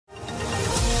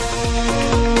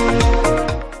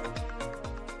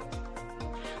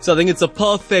So I think it's a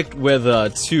perfect weather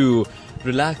to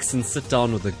relax and sit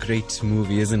down with a great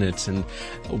movie, isn't it? And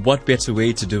what better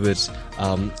way to do it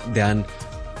than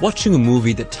watching a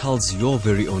movie that tells your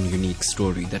very own unique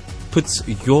story, that puts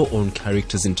your own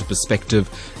characters into perspective,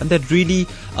 and that really,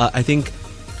 I think,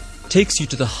 takes you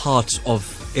to the heart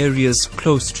of areas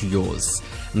close to yours.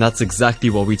 And that's exactly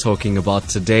what we're talking about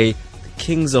today.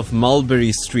 Kings of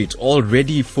Mulberry Street, all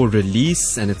ready for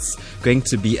release, and it's going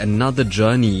to be another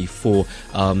journey for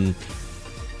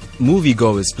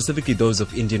moviegoers, specifically those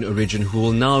of Indian origin, who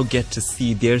will now get to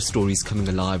see their stories coming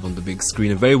alive on the big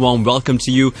screen. A very warm welcome to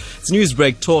you. It's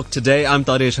Newsbreak Talk today. I'm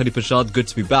Taresh Haripashad. Good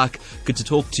to be back. Good to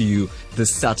talk to you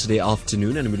this Saturday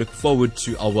afternoon, and we look forward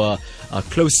to our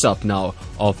close-up now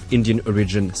of Indian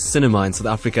origin cinema in South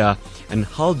Africa and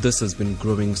how this has been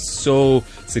growing so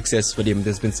successfully. I mean,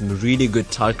 there's been some really good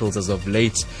titles as of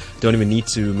late. Don't even need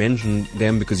to mention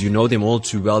them because you know them all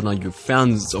too well now. You're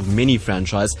fans of many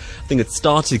franchises. I think it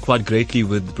started quite greatly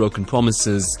with Broken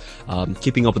Promises,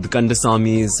 Keeping Up with the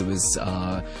Kandasamis.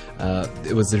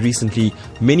 It was recently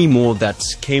many more that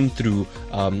came through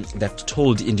that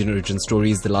told Indian origin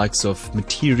stories, the likes of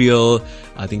Material.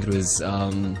 I think it was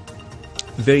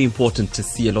very important to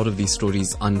see a lot of these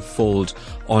stories unfold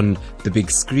on the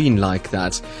big screen like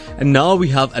that. And now we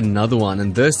have another one,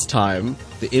 and this time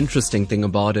the interesting thing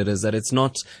about it is that it's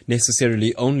not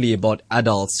necessarily only about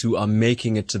adults who are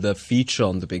making it to the feature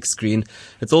on the big screen.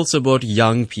 It's also about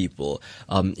young people,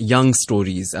 young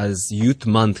stories, as Youth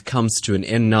Month comes to an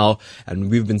end now, and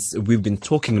we've been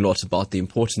talking a lot about the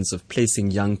importance of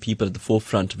placing young people at the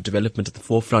forefront of development, at the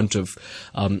forefront of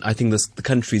I think the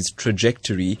country's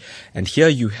trajectory. And here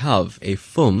you have a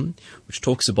film which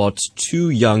talks about two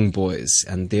young boys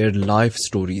and their life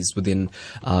stories within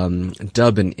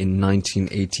Durban in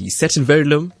 1980. Set in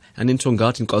Verulam and in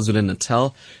Tongaat in KwaZulu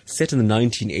Natal, set in the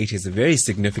 1980s, a very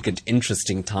significant,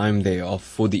 interesting time there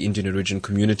for the Indian origin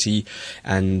community.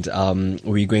 And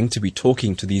we're going to be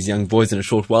talking to these young boys in a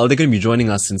short while. They're going to be joining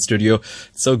us in studio.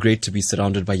 It's so great to be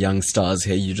surrounded by young stars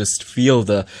here. You just feel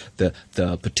the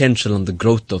potential and the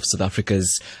growth of South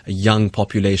Africa's young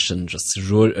population just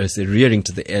rearing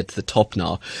to the top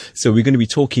now. So we're going to be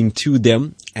talking to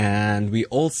them, and we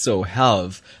also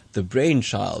have the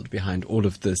brainchild behind all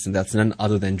of this, and that's none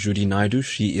other than Judy Naidoo.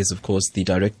 She is, of course, the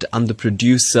director and the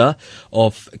producer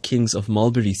of Kings of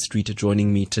Mulberry Street,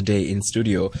 joining me today in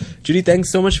studio. Judy, thanks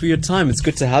so much for your time. It's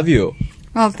good to have you.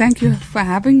 Well, thank you for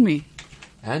having me.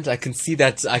 And I can see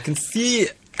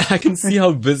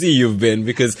how busy you've been,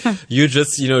 because you're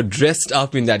just, dressed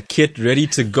up in that kit, ready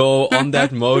to go on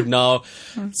that mode now.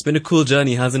 It's been a cool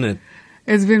journey, hasn't it?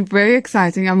 It's been very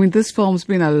exciting. I mean, this film's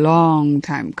been a long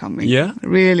time coming. Yeah?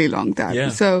 Really long time. Yeah.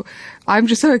 So I'm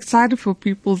just so excited for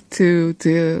people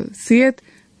to see it.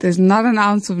 There's not an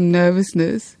ounce of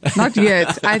nervousness. Not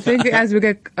yet. I think as we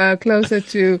get closer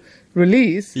to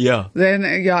release, then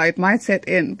it might set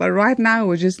in. But right now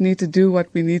we just need to do what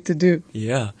we need to do.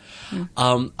 Yeah.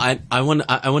 I want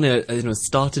to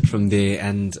start it from there.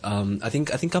 And I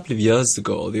think a couple of years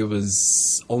ago there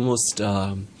was almost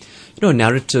a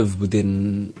narrative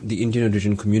within the Indian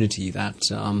origin community that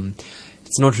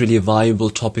it's not really a viable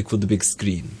topic for the big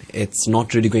screen. It's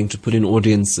not really going to put in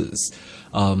audiences.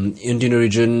 Indian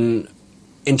origin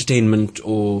entertainment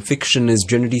or fiction is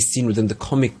generally seen within the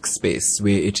comic space,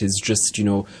 where it is just,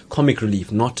 comic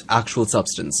relief, not actual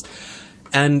substance.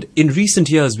 And in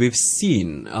recent years, we've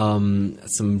seen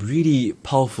some really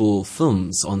powerful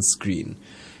films on screen.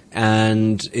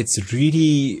 And it's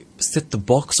really set the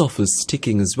box office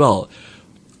ticking as well.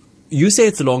 You say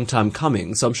it's a long time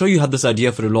coming, so I'm sure you had this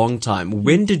idea for a long time.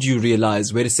 When did you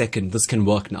realize, wait a second, this can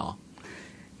work now?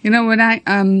 When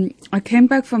I came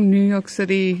back from New York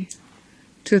City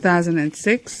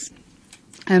 2006,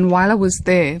 and while I was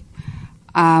there,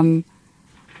 I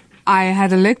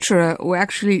had a lecturer who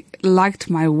actually liked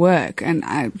my work, and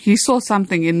he saw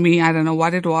something in me. I don't know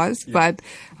what it was, but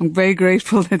I'm very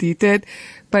grateful that he did.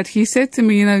 But he said to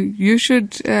me, you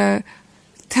should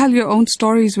tell your own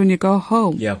stories when you go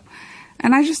home. Yeah.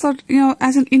 And I just thought,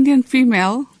 as an Indian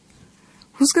female,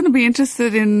 who's going to be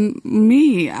interested in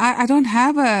me? I don't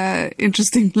have a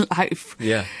interesting life.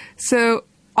 Yeah. So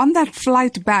on that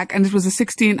flight back, and it was a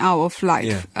 16-hour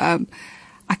flight,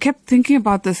 I kept thinking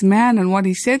about this man and what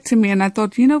he said to me, and I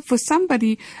thought, for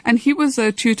somebody, and he was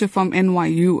a tutor from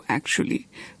NYU, actually,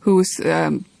 who was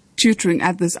tutoring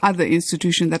at this other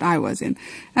institution that I was in.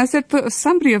 And I said, for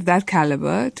somebody of that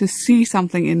caliber to see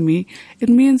something in me, it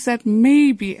means that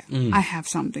maybe I have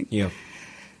something. Yeah.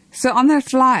 So on that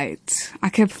flight, I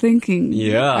kept thinking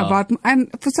about,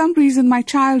 and for some reason, my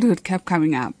childhood kept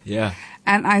coming up. Yeah.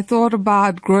 And I thought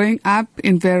about growing up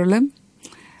in Verulam,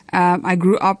 I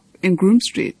grew up in Groom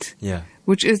Street, Yeah.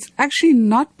 which is actually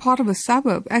not part of a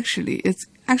suburb, actually. It's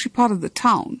actually part of the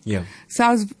town. Yeah. So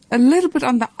I was a little bit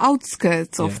on the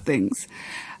outskirts of things.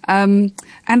 And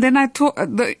then I taught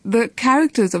the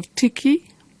characters of Ticky,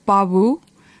 Baboo,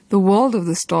 the world of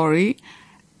the story,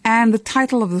 and the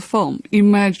title of the film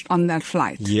emerged on that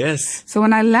flight. Yes. So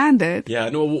when I landed, Yeah.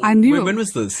 No. I knew. When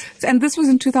was this? And this was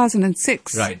in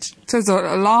 2006. Right. So it's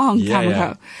a long time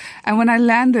ago. And when I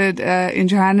landed in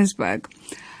Johannesburg,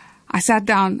 I sat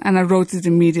down and I wrote it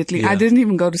immediately. Yeah. I didn't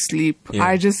even go to sleep.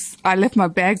 Yeah. I left my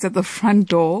bags at the front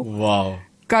door, Wow.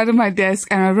 got to my desk,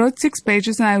 and I wrote 6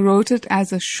 pages, and I wrote it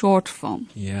as a short film.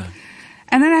 Yeah.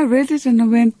 And then I read it and I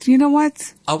went, you know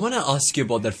what? I want to ask you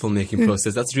about that filmmaking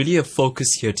process. That's really a focus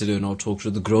here today in our talk show,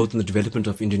 the growth and the development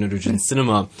of Indian origin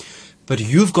cinema. But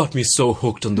you've got me so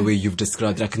hooked on the way you've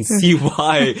described it. I can see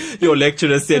why your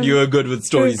lecturer said you were good with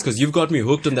stories, because you've got me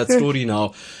hooked on that story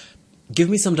now. Give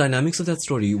me some dynamics of that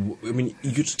story. I mean,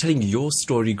 you're telling your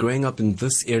story growing up in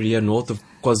this area north of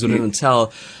KwaZulu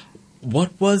Natal.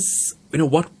 What was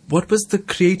the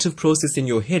creative process in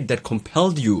your head that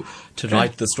compelled you to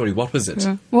write the story? What was it?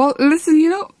 Yeah. Well, listen,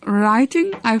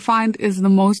 writing, I find, is the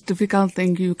most difficult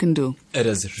thing you can do. It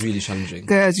is really challenging.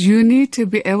 Because you need to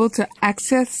be able to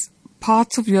access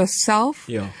parts of yourself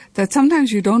that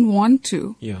sometimes you don't want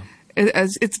to. Yeah.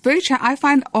 It's very I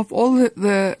find of all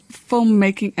the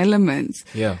filmmaking elements,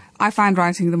 I find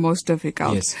writing the most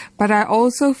difficult. Yes. But I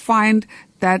also find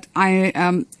that I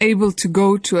am able to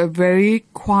go to a very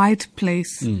quiet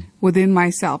place within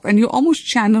myself, and you're almost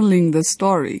channeling the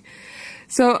story.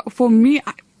 So for me,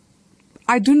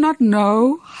 I do not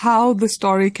know how the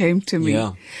story came to me,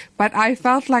 but I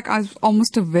felt like I was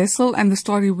almost a vessel, and the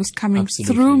story was coming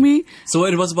through me. So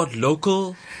it was about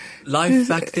local life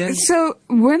back then? So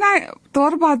when I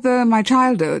thought about my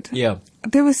childhood,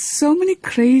 there were so many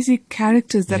crazy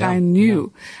characters that I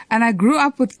knew. And I grew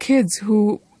up with kids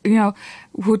who,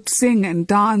 would sing and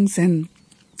dance and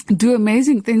do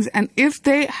amazing things. And if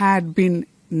they had been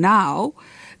now,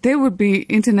 they would be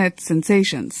internet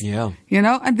sensations. And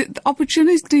the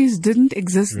opportunities didn't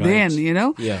exist then,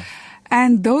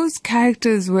 And those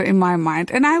characters were in my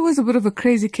mind. And I was a bit of a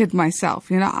crazy kid myself.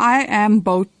 I am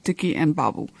both Ticky and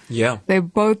Baboo. They're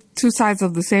both two sides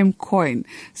of the same coin.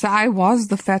 So I was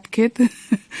the fat kid.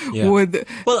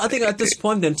 Well, I think at this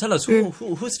point then, tell us,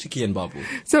 who's Ticky and Baboo?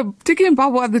 So Ticky and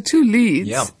Baboo are the two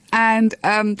leads. And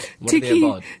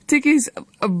Ticky's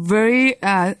a very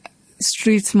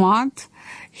street smart.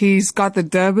 He's got the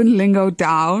Durban lingo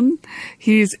down.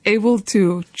 He's able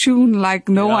to tune like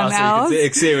no one else. So he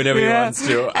can say whenever he wants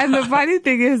to. And the funny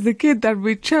thing is, the kid that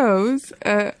we chose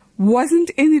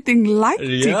wasn't anything like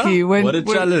Ticky. What a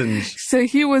challenge. So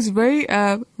he was very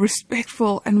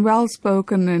respectful and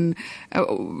well-spoken and,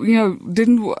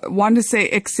 didn't want to say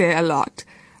exe a lot.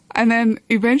 And then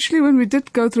eventually when we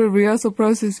did go through a rehearsal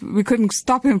process, we couldn't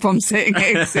stop him from saying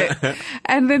exe.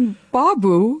 And then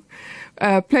Baboo,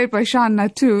 played by Sean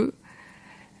Natu,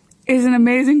 is an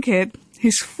amazing kid.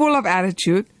 He's full of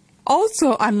attitude,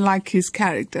 also unlike his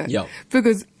character.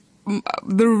 Because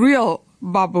the real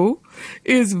Baboo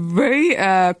is very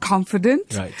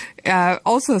confident,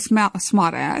 also a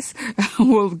smart ass,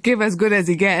 will give as good as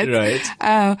he gets.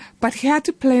 But he had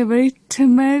to play a very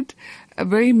timid, a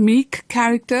very meek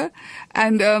character.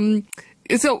 And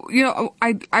so,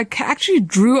 I actually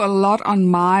drew a lot on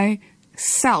my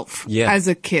self as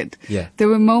a kid. There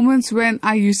were moments when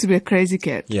I used to be a crazy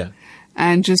kid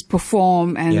and just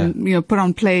perform and put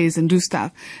on plays and do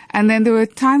stuff. And then there were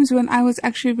times when I was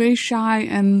actually very shy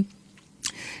and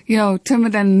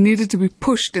timid and needed to be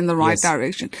pushed in the right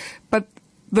direction. But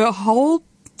the whole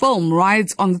film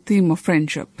rides on the theme of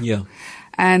friendship.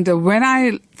 And when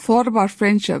I thought about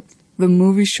friendship, the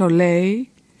movie Sholay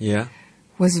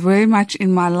was very much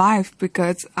in my life,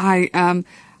 because I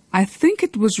think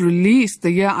it was released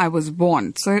the year I was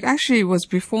born. So it actually was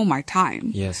before my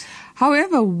time.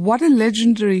 However, what a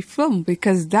legendary film,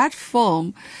 because that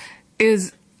film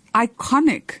is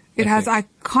iconic. It has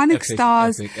iconic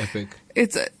stars. Epic.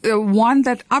 It's one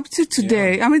that up to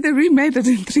today, I mean, they remade it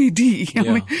in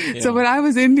 3D. So when I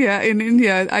was in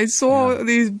India, I saw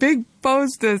these big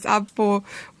posters up for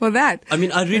that. I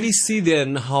mean, I really see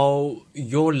then how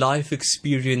your life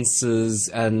experiences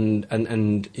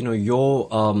and your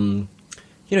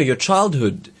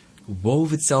childhood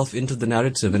wove itself into the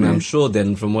narrative. And I'm sure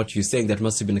then from what you're saying, that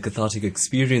must have been a cathartic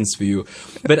experience for you.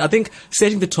 But I think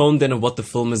setting the tone then of what the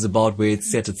film is about, where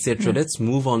it's set, etc. Let's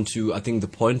move on to, I think, the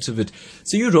point of it.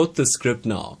 So you wrote the script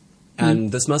now,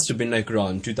 and this must have been like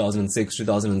around 2006,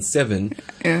 2007.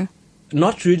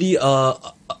 Not really a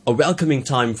welcoming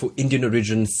time for Indian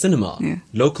origin cinema,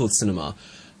 local cinema.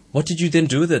 What did you then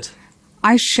do with it?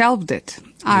 I shelved it.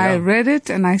 I read it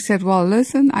and I said, well,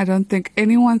 listen, I don't think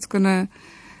anyone's going to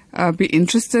be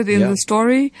interested in the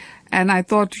story. And I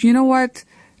thought, you know what?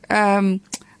 I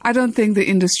don't think the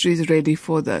industry is ready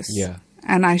for this. Yeah.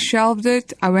 And I shelved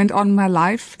it. I went on my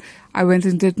life. I went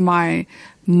and did my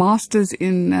master's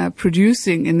in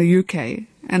producing in the UK.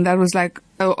 And that was like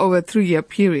over a 3-year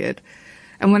period.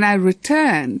 And when I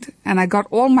returned and I got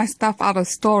all my stuff out of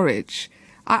storage,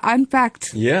 I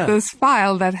unpacked this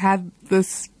file that had the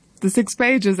 6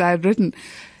 pages I had written.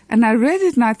 And I read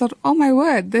it and I thought, oh my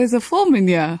word, there's a film in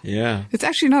here. Yeah. It's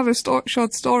actually not a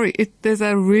short story. There's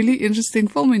a really interesting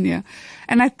film in here.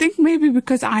 And I think maybe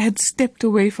because I had stepped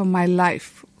away from my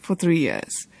life for 3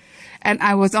 years. And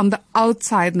I was on the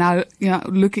outside now,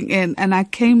 looking in. And I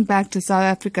came back to South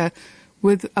Africa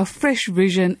with a fresh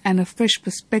vision and a fresh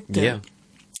perspective. Yeah.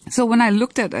 So when I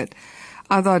looked at it,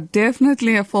 I thought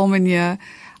definitely a film in here.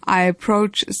 I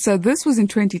approached, so this was in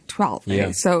 2012.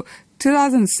 Yeah. So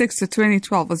 2006 to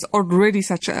 2012 was already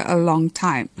such a long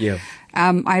time. Yeah.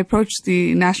 I approached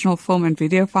the National Film and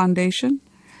Video Foundation.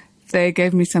 They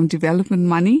gave me some development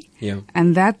money. Yeah.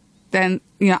 And that then,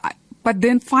 but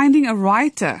then finding a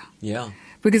writer. Yeah.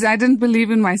 Because I didn't believe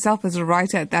in myself as a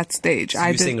writer at that stage. So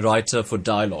you're saying writer for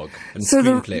dialogue and so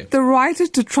screenplay. The writer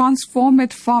to transform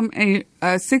it from a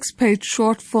 6-page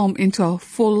short film into a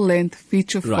full-length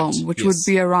feature film, which would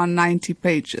be around 90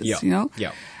 pages,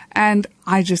 Yeah. And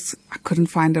I couldn't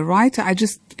find a writer. I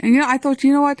thought,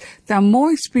 you know what? There are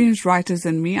more experienced writers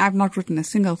than me. I've not written a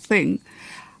single thing.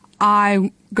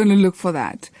 I'm going to look for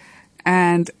that.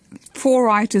 And 4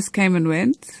 writers came and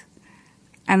went.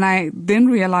 And I then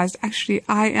realized, actually,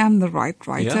 I am the right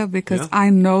writer because I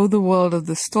know the world of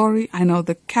the story. I know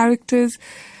the characters.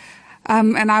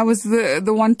 And I was the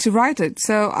one to write it.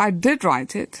 So I did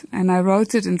write it, and I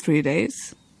wrote it in 3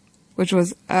 days, which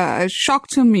was a shock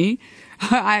to me.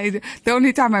 The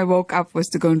only time I woke up was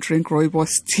to go and drink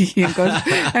rooibos tea and go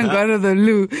to the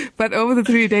loo. But over the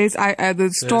 3 days, the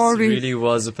story... This really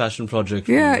was a passion project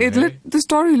for you, right? The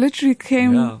story literally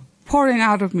came... pouring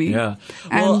out of me. Yeah.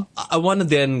 Well, I want to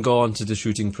then go on to the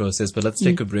shooting process, but let's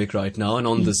take a break right now. And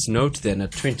on this note then,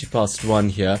 at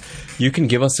 1:20 here, you can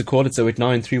give us a call. It's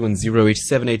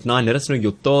 089-310-8789. Let us know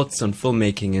your thoughts on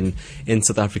filmmaking in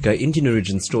South Africa. Indian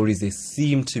origin stories, they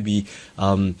seem to be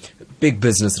big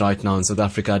business right now in South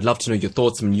Africa. I'd love to know your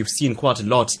thoughts. I mean, you've seen quite a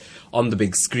lot on the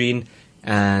big screen,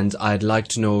 and I'd like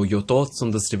to know your thoughts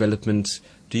on this development.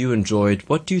 Do you enjoy it?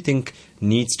 What do you think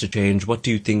needs to change? What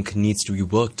do you think needs to be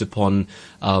worked upon?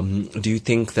 Do you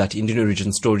think that Indian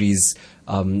origin stories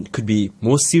could be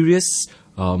more serious,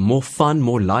 more fun,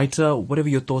 more lighter? Whatever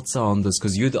your thoughts are on this,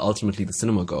 because you're ultimately the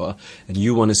cinema goer and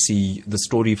you want to see the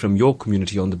story from your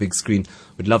community on the big screen.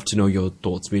 We'd love to know your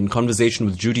thoughts. We're in conversation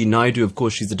with Judy Naidoo. Of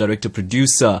course, she's the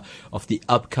director-producer of the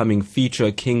upcoming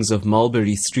feature Kings of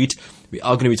Mulberry Street. We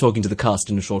are going to be talking to the cast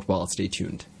in a short while. Stay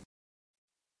tuned.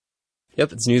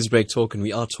 Yep, it's Newsbreak Talk, and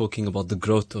we are talking about the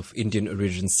growth of Indian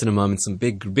origin cinema. I mean, some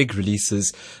big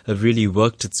releases have really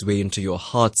worked its way into your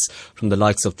hearts, from the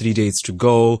likes of 3 Days to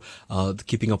Go,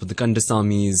 Keeping Up with the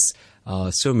Kandasamis,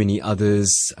 so many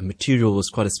others. Material was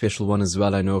quite a special one as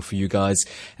well, I know, for you guys,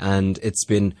 and it's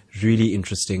been really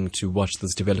interesting to watch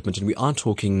this development. And we are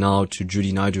talking now to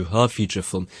Judy Naidoo. Her feature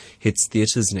film hits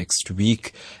theatres next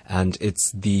week, and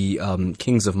it's the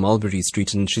Kings of Mulberry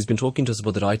Street, and she's been talking to us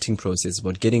about the writing process,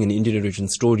 about getting an Indian origin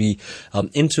story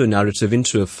into a narrative,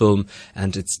 into a film.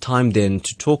 And it's time then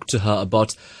to talk to her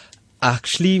about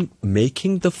actually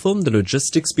making the film, the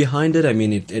logistics behind it. I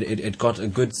mean, it got a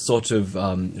good sort of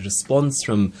response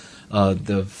from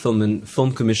the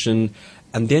Film Commission,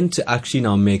 and then to actually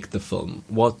now make the film.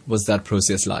 What was that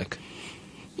process like?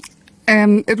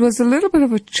 It was a little bit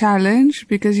of a challenge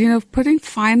because, putting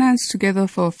finance together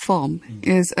for a film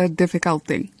is a difficult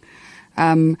thing.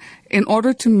 In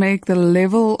order to make the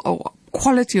level or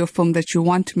quality of film that you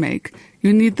want to make,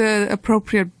 you need the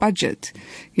appropriate budget.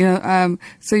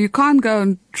 So you can't go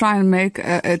and try and make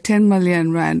a 10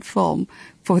 million rand film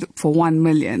for 1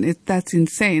 million. That's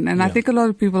insane. And I think a lot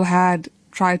of people had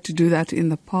tried to do that in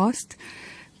the past.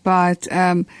 But,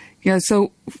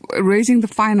 so raising the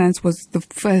finance was the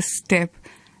first step.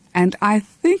 And I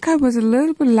think I was a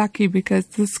little bit lucky because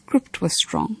the script was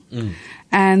strong.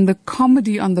 And the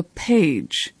comedy on the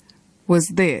page was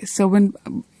there. So when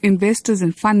investors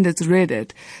and funders read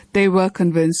it, they were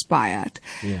convinced by it.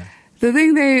 Yeah. The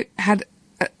thing they had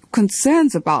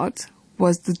concerns about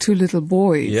was the 2 little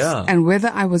boys and whether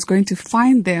I was going to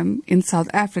find them in South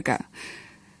Africa.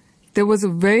 There was a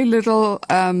very little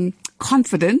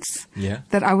confidence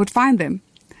that I would find them.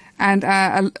 And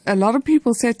a lot of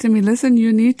people said to me, listen,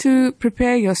 you need to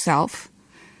prepare yourself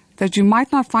that you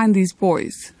might not find these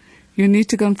boys. You need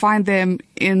to go and find them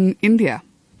in India.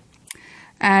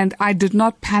 And I did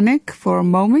not panic for a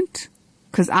moment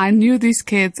because I knew these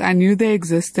kids. I knew they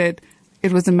existed.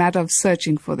 It was a matter of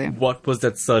searching for them. What was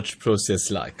that search process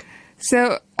like?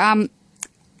 So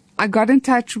I got in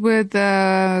touch with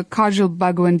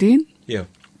KwaZulu Natal. Yeah.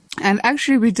 And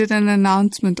actually we did an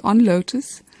announcement on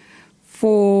Lotus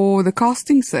for the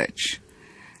casting search.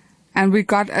 And we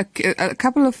got a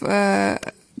couple of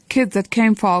kids that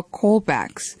came for our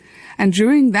callbacks. And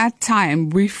during that time,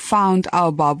 we found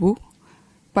our Baboo,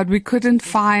 but we couldn't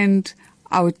find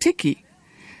our Ticky.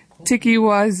 Ticky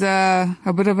was a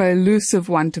bit of an elusive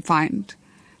one to find.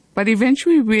 But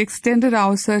eventually we extended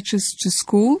our searches to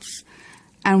schools,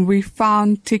 and we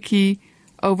found Ticky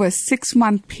over a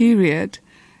 6-month period.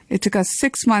 It took us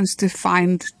 6 months to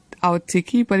find our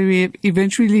Ticky, but we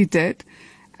eventually did.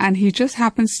 And he just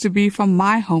happens to be from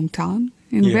my hometown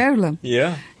in Verulam.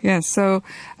 Yeah. Yeah, so,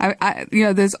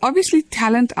 there's obviously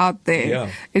talent out there.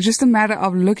 Yeah. It's just a matter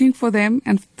of looking for them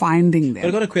and finding them.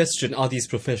 I've got a question. Are these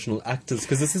professional actors?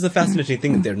 Because this is a fascinating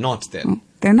thing that they're not then.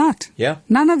 They're not. Yeah.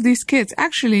 None of these kids.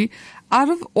 Actually, out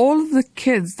of all of the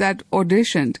kids that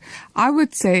auditioned, I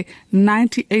would say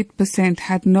 98%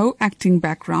 had no acting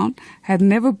background, had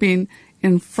never been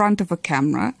in front of a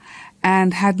camera,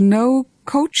 and had no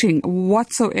coaching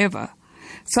whatsoever.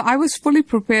 So I was fully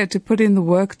prepared to put in the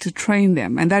work to train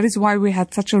them. And that is why we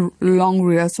had such a long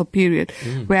rehearsal period.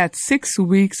 We had 6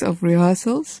 weeks of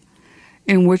rehearsals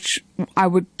in which I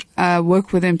would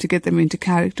work with them to get them into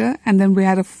character. And then we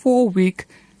had a 4-week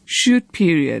shoot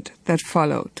period that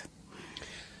followed.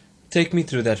 Take me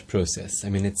through that process. I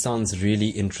mean, it sounds really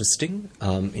interesting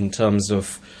in terms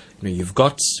of, you've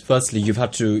got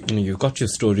your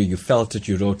story, you felt it,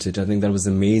 you wrote it. I think that was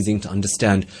amazing to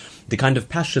understand the kind of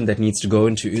passion that needs to go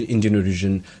into Indian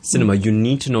origin cinema. You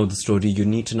need to know the story, you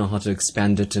need to know how to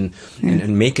expand it and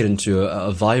make it into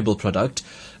a viable product.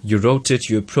 You wrote it,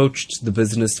 you approached the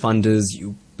business funders,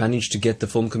 you managed to get the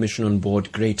Film Commission on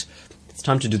board. Great. It's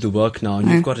time to do the work now. And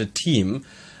you've got a team,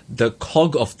 the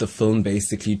cog of the film,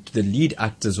 basically, the lead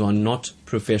actors who are not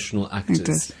professional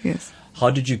actors. Yes. How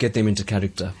did you get them into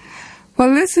character? Well,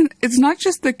 listen, it's not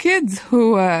just the kids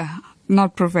who are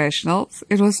not professionals.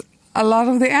 It was a lot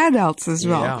of the adults as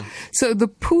well. Yeah. So the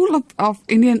pool of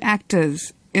Indian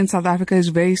actors in South Africa is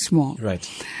very small. Right.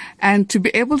 And to be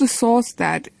able to source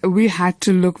that, we had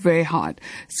to look very hard.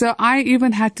 So I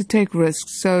even had to take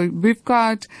risks. So we've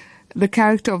got the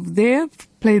character of Dev,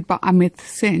 played by Amit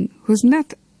Singh, who's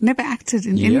never acted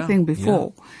in anything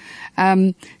before.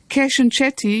 Keshan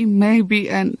Chetty may be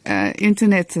an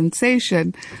internet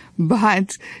sensation,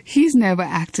 but he's never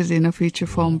acted in a feature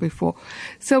film before.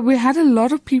 So we had a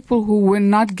lot of people who were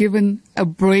not given a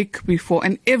break before,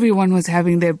 and everyone was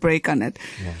having their break on it.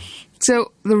 Yeah.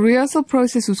 So the rehearsal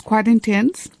process was quite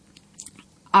intense.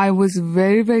 I was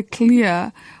very, very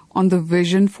clear on the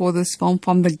vision for this film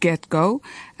from the get-go,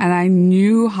 and I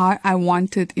knew how I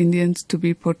wanted Indians to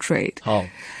be portrayed. How?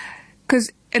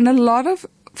 Because in a lot of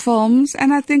films,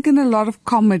 and I think in a lot of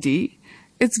comedy,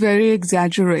 it's very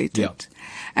exaggerated. Yeah.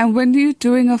 And when you're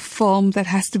doing a film that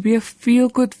has to be a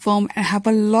feel-good film and have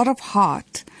a lot of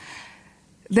heart,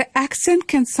 the accent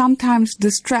can sometimes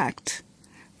distract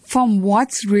from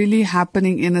what's really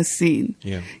happening in a scene.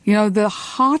 Yeah. The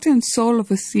heart and soul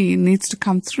of a scene needs to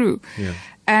come through. Yeah.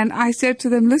 And I said to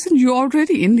them, listen, you're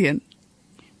already Indian.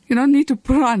 You don't need to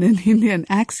put on an Indian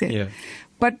accent. Yeah.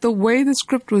 But the way the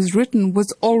script was written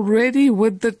was already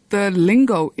with the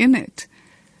lingo in it.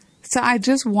 So I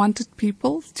just wanted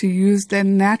people to use their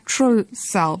natural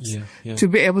selves to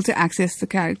be able to access the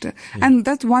character. Yeah. And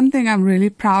that's one thing I'm really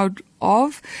proud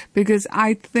of, because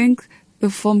I think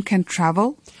the film can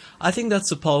travel. I think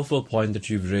that's a powerful point that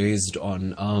you've raised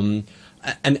on.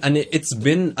 And it's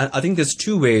been, I think there's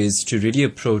 2 ways to really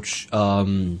approach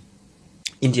Indian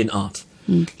art.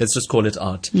 Let's just call it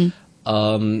art.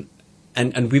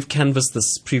 And we've canvassed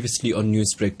this previously on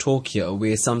Newsbreak Talk here,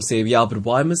 where some say, but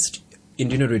why must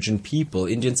Indian origin people,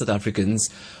 Indian South Africans,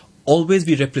 always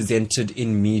be represented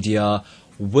in media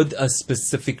with a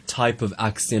specific type of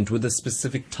accent, with a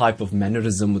specific type of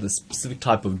mannerism, with a specific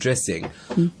type of dressing,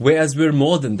 whereas we're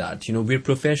more than that. We're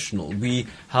professional. We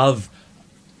have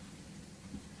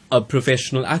a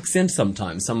professional accent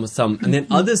sometimes, some, and then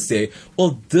others say,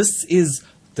 well, this is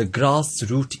the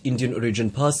grassroots Indian origin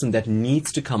person that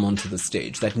needs to come onto the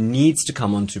stage, that needs to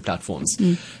come onto platforms.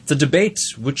 It's a debate.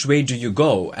 Which way do you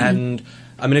go? And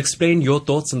explain your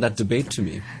thoughts on that debate to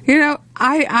me.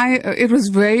 It was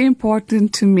very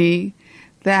important to me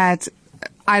that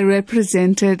I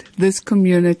represented this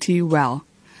community well.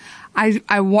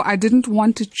 I didn't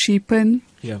want to cheapen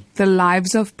the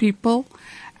lives of people.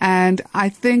 And I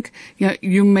think,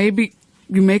 you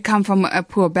may come from a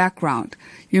poor background.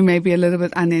 You may be a little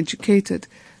bit uneducated.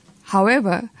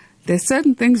 However, there's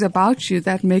certain things about you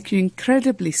that make you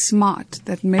incredibly smart,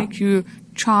 that make you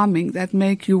charming, that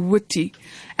make you witty.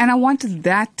 And I wanted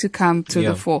that to come to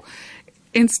the fore.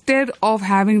 Instead of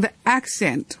having the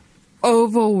accent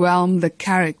overwhelm the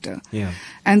character. Yeah.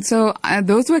 And so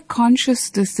those were conscious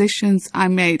decisions I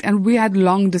made. And we had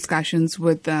long discussions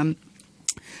with the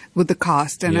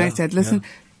cast. And I said, listen,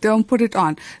 don't put it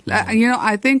on.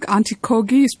 I think Auntie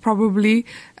Kogi is probably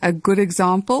a good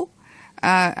example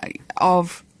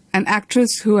of an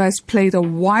actress who has played a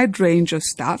wide range of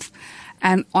stuff.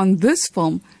 And on this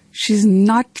film, she's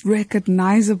not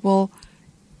recognizable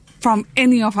from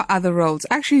any of her other roles.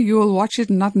 Actually, you will watch it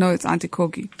and not know it's Auntie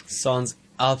Kogi. Sounds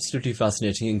absolutely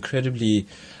fascinating, incredibly.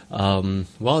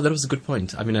 Wow, that was a good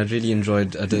point. I mean, I really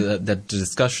enjoyed that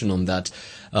discussion on that.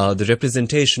 The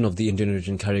representation of the Indian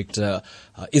origin character,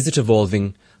 is it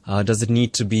evolving? Does it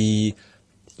need to be,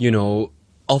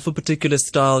 of a particular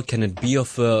style? Can it be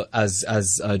of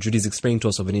as Judy's explained to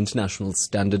us, of an international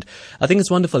standard? I think it's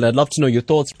wonderful. I'd love to know your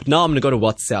thoughts. But now I'm going to go to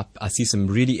WhatsApp. I see some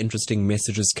really interesting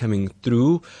messages coming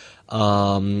through.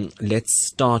 Let's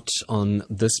start on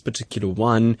this particular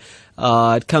one.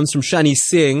 It comes from Shani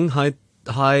Singh.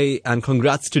 Hi, and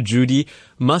congrats to Judy.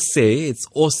 Must say, it's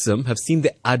awesome. Have seen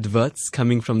the adverts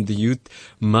coming from the youth.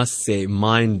 Must say,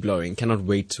 mind-blowing. Cannot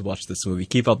wait to watch this movie.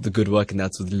 Keep up the good work, and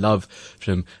that's with love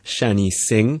from Shani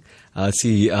Singh.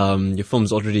 See, your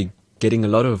film's already getting a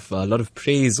lot of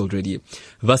praise already.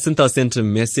 Vasantha sent a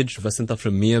message. Vasantha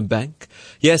from Merebank.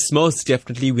 Yes, most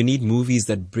definitely. We need movies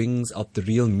that brings out the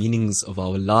real meanings of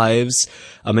our lives.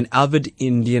 I'm an avid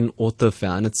Indian author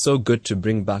fan. It's so good to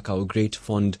bring back our great,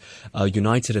 fond,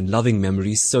 united and loving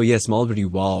memories. So yes, Mulberry,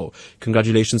 wow.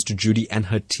 Congratulations to Judy and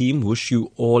her team. Wish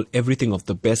you all everything of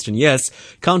the best. And yes,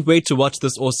 can't wait to watch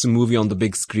this awesome movie on the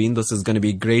big screen. This is going to be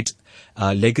a great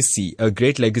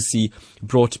legacy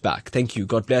brought back. Thank you.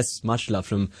 God bless. Much love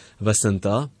from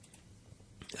Vasantha.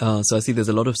 So I see there's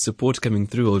a lot of support coming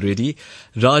through already.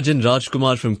 Rajan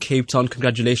Rajkumar from Cape Town.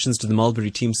 Congratulations to the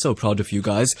Mulberry team. So proud of you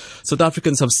guys. South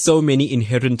Africans have so many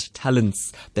inherent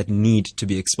talents that need to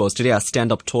be exposed. Today I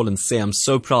stand up tall and say I'm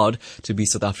so proud to be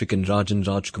South African. Rajan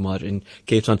Rajkumar in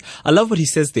Cape Town. I love what he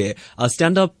says there. I'll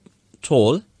stand up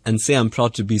tall and say I'm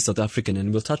proud to be South African.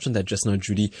 And we'll touch on that just now,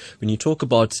 Judy, when you talk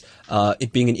about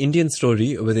it being an Indian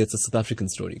story or whether it's a South African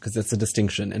story, because that's a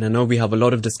distinction. And I know we have a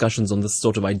lot of discussions on this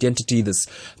sort of identity, this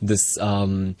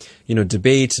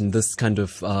debate and this kind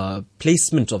of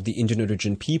placement of the Indian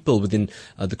origin people within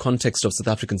the context of South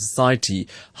African society.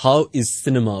 How is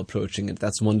cinema approaching it?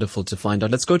 That's wonderful to find out.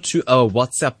 Let's go to a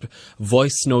WhatsApp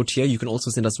voice note here. You can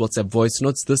also send us WhatsApp voice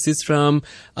notes. This is from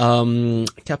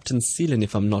Captain Seelan,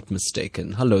 if I'm not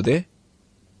mistaken. Hello there.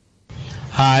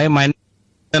 Hi, my name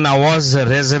is, I was a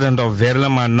resident of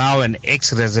Verulam and now an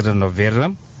ex-resident of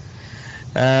Verulam.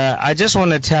 I just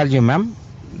want to tell you, ma'am,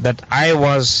 that I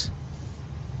was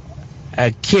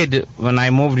a kid when I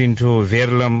moved into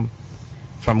Verulam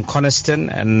from Coniston,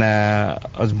 and I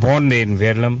was born there in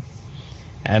Verulam.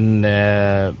 And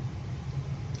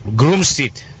Groom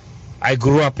Street, I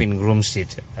grew up in Groom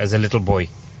Street as a little boy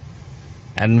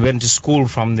and went to school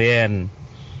from there. And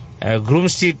Groom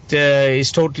Street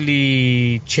is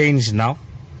totally changed now.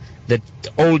 The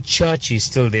old church is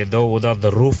still there, though, without the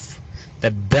roof.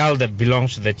 That bell that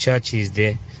belongs to the church is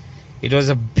there. It was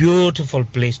a beautiful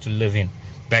place to live in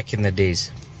back in the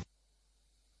days.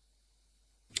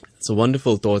 So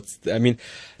wonderful thoughts. I mean,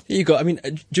 here you go. I mean,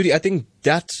 Judy, I think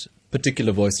that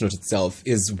particular voice note itself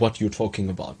is what you're talking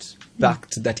about. Back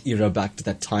to that era, back to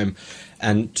that time,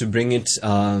 and to bring it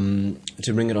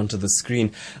onto the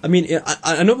screen. I mean,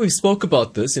 I know we spoke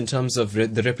about this in terms of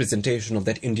the representation of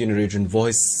that Indian origin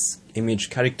voice, image,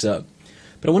 character.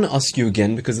 But I want to ask you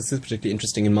again, because this is particularly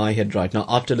interesting in my head right now,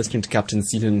 after listening to Captain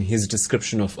Seelan, his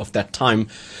description of that time.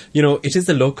 It is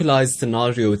a localized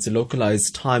scenario, it's a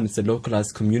localized time, it's a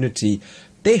localized community.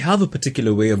 They have a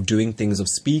particular way of doing things, of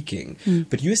speaking.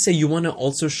 But you say you want to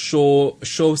also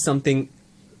show something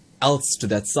else to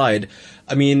that side.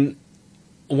 I mean,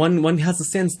 one has a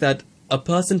sense that a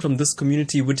person from this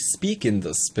community would speak in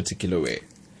this particular way.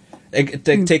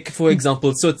 Take for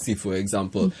example, Tsotsi, for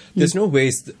example. There's no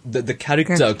ways the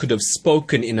character could have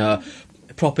spoken in a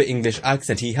proper English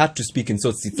accent. He had to speak in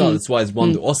Tsotsi. That's why he's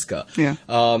won the Oscar. Yeah.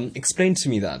 Explain to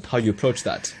me that, how you approach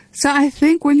that. So I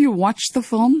think when you watch the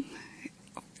film,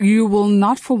 you will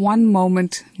not for one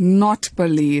moment not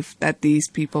believe that these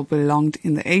people belonged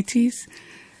in the 80s.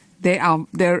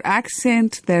 their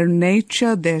accent, their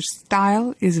nature, their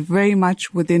style is very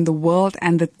much within the world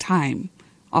and the time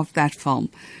of that film.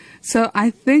 So I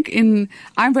think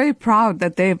I'm very proud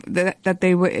that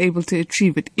they were able to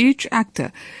achieve it. Each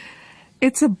actor,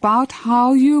 it's about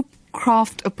how you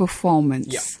craft a performance.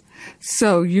 Yeah.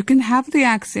 So you can have the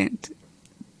accent,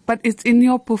 but it's in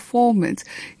your performance.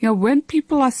 When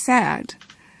people are sad,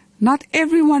 not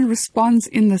everyone responds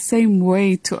in the same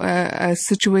way to a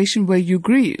situation where you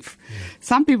grieve.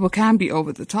 Some people can be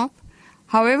over the top.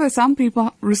 However, some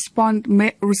people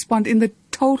may respond in the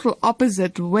total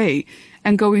opposite way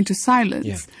and go into silence.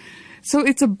 Yeah. So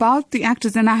it's about the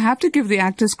actors, and I have to give the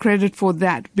actors credit for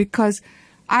that, because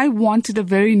I wanted a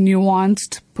very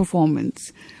nuanced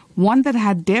performance, one that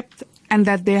had depth and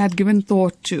that they had given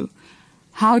thought to.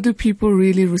 How do people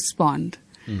really respond?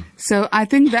 So I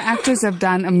think the actors have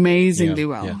done amazingly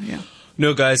well. Yeah.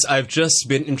 No, guys, I've just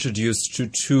been introduced to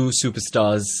two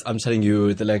superstars. I'm telling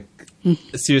you, they're like,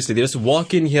 seriously, they just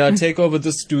walk in here, take over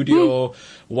the studio.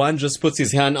 One just puts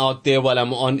his hand out there while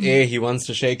I'm on air. He wants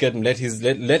to shake it and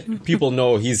let people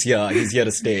know he's here. He's here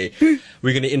to stay.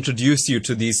 We're going to introduce you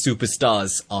to these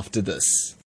superstars after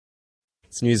this.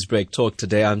 It's Newsbreak Talk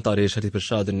today. I'm Taresh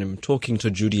Haripashad and I'm talking to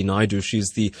Judy Naidoo. She's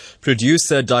the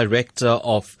producer, director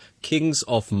of Kings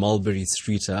of Mulberry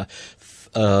Street, a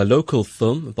local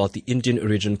film about the Indian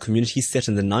origin community set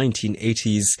in the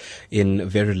 1980s in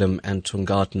Verulam and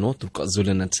Tongaat, north of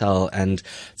KwaZulu Natal. And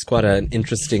it's quite an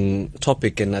interesting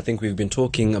topic. And I think we've been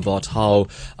talking about how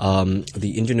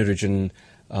the Indian origin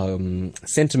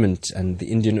sentiment and the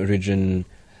Indian origin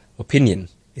opinion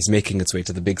is making its way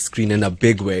to the big screen in a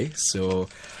big way. So,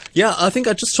 yeah, I think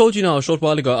I just told you now a short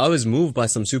while ago, I was moved by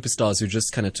some superstars who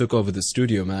just kind of took over the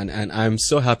studio, man. And I'm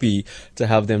so happy to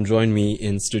have them join me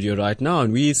in studio right now.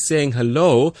 And we're saying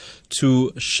hello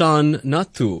to Shan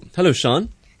Nathu. Hello,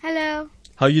 Shan. Hello.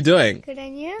 How are you doing? Good,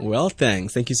 and you? Well,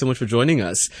 thanks. Thank you so much for joining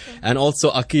us. And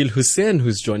also Akil Hussain,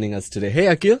 who's joining us today. Hey,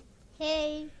 Akil.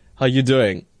 Hey. How are you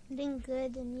doing? Doing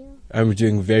good, and you? I'm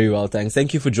doing very well, thanks.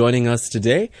 Thank you for joining us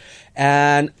today.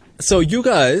 And so you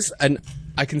guys, and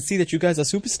I can see that you guys are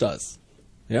superstars.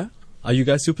 Yeah? Are you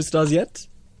guys superstars yet?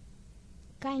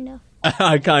 Kind of.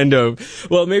 Kind of.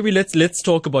 Well, maybe let's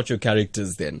talk about your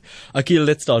characters then. Akil,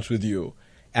 let's start with you.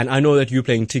 And I know that you're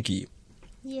playing Ticky.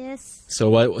 Yes.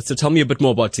 So tell me a bit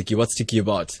more about Ticky. What's Ticky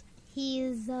about? He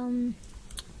lives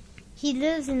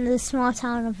in the small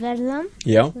town of Verulam.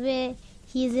 Yeah. Where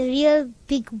he's a real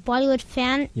big Bollywood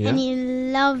fan, and he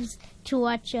loves to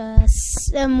watch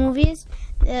movies.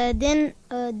 Then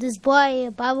this boy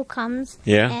Baboo comes,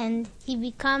 and he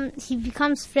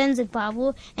becomes friends with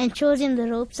Baboo and shows him the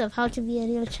ropes of how to be a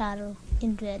real charo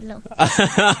in Verulam.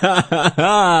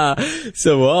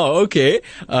 So wow, okay.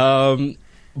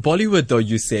 Bollywood, though,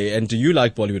 you say, and do you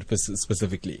like Bollywood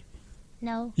specifically?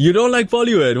 No. You don't like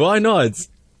Bollywood? Why not?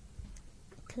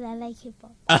 Because I like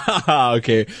hip-hop.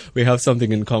 Okay, we have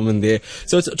something in common there.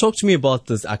 So talk to me about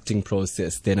this acting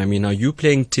process then. I mean, are you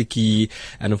playing Ticky?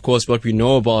 And of course, what we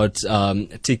know about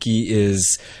Ticky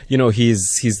is,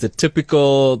 he's the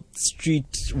typical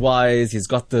street-wise, he's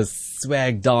got the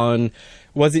swag down.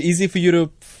 Was it easy for you to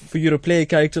play a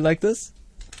character like this?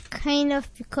 Kind of,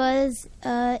 because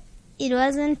it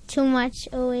wasn't too much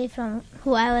away from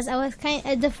who I was. I was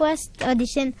at the first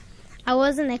audition, I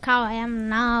wasn't like how I am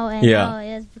now, and how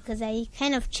I was, because I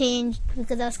kind of changed,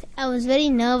 because I was very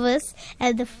nervous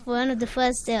at one of the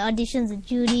first auditions with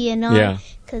Judy and all,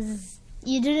 because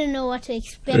you didn't know what to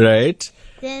expect. Right.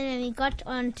 Then when we got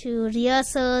on to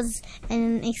rehearsals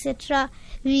and etc.,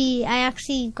 I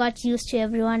actually got used to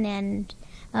everyone, and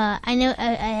I know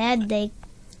I had like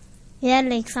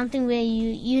something where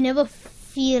you never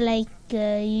feel like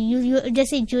you just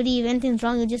say Judy, if anything's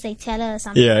wrong, you just like tell her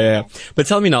something. Yeah. But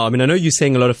tell me now, I mean, I know you're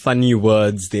saying a lot of funny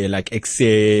words there, like exe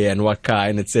and waka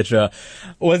and etc.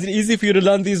 Was it easy for you to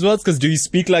learn these words? Because do you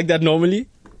speak like that normally?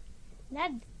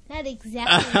 Not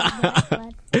exactly like that,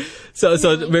 but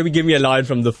So maybe give me a line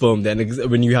from the film then,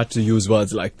 when you had to use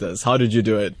words like this. How did you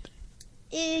do it?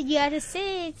 You had to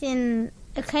say it in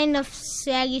a kind of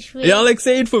swaggish way. Yeah, like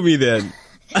say it for me then.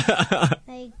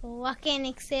 Like waka and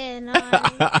exe and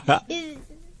all.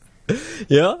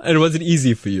 Yeah, and was it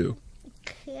easy for you?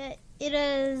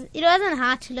 It wasn't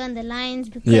hard to learn the lines,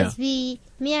 because me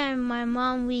and my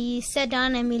mom, we sat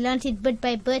down and we learned it bit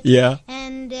by bit. Yeah.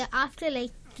 And after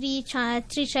like three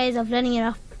tries of learning it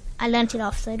off, I learned it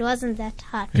off, so it wasn't that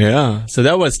hard. Yeah. So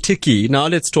that was Ticky. Now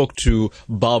let's talk to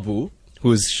Baboo,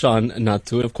 who's Shan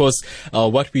Nathu. Of course,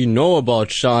 what we know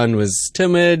about Shan was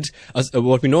timid.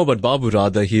 What we know about Baboo,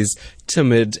 rather, he's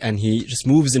timid and he just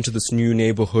moves into this new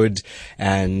neighborhood,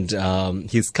 and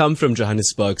he's come from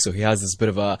Johannesburg, so he has this bit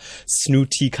of a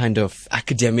snooty kind of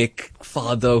academic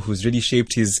father who's really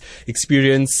shaped his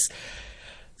experience.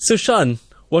 So Shan,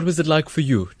 what was it like for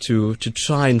you to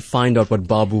try and find out what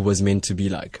Baboo was meant to be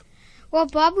like? Well,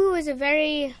 Baboo was a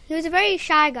very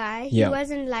shy guy. Yeah.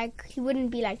 He wouldn't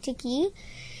be like Ticky.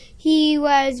 He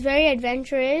was very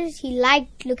adventurous. He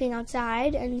liked looking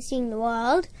outside and seeing the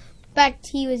world, but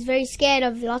he was very scared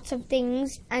of lots of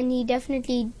things, and he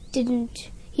definitely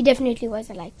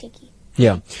wasn't like Ticky.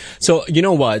 Yeah. So, you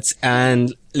know what?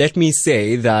 And let me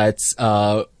say that,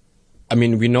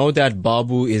 we know that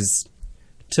Baboo is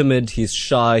timid, he's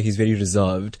shy, he's very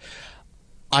reserved.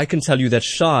 I can tell you that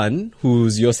Shan,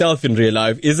 who's yourself in real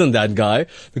life, isn't that guy,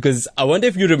 because I wonder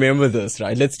if you remember this,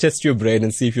 right? Let's test your brain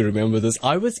and see if you remember this.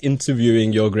 I was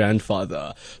interviewing your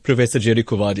grandfather, Professor Jerry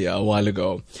Kuvadia, a while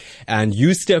ago, and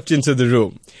you stepped into the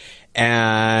room,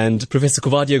 and Professor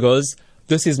Kuvadia goes,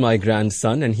 "This is my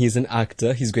grandson, and he's an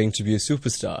actor. He's going to be a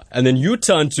superstar." And then you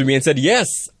turned to me and said,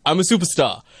 "Yes, I'm a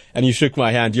superstar." And you shook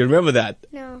my hand. Do you remember that?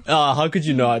 No. How could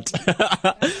you not?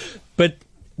 But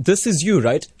this is you,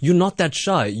 right? You're not that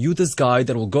shy. You this guy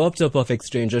that will go up to a perfect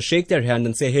stranger, shake their hand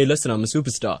and say, "Hey, listen, I'm a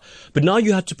superstar." But now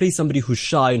you have to play somebody who's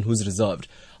shy and who's reserved.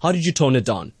 How did you tone it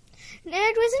down?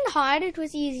 It wasn't hard. It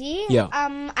was easy. Yeah.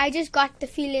 I just got the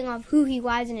feeling of who he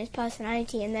was and his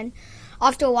personality, and then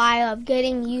after a while of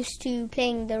getting used to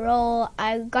playing the role,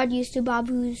 I got used to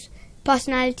Baboo's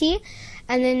personality,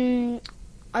 and then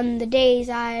on the days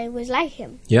I was like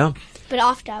him. Yeah. But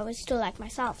after, I was still like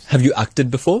myself. Have you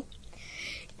acted before?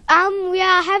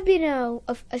 I have been a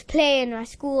play in my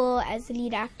school as the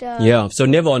lead actor. Yeah, so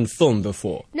never on film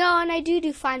before. No, and I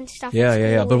do fun stuff.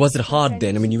 Yeah. But was it hard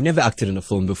then? I mean, you've never acted in a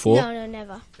film before. No,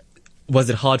 never. Was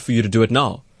it hard for you to do it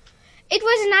now? It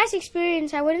was a nice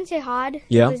experience. I wouldn't say hard.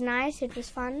 Yeah. It was nice. It was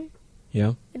fun.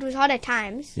 Yeah. It was hard at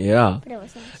times. Yeah. But it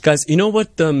was nice. Guys, you know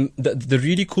what the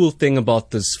really cool thing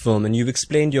about this film, and you've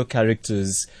explained your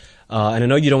characters, and I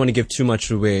know you don't want to give too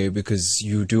much away because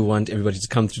you do want everybody to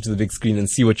come through to the big screen and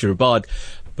see what you're about.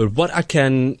 But what I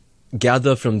can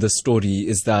gather from this story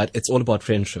is that it's all about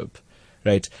friendship,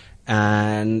 right?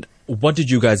 And what did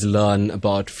you guys learn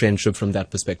about friendship from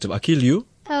that perspective? Akhil, you?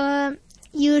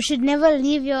 You should never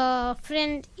leave your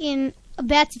friend in a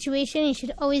bad situation. You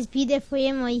should always be there for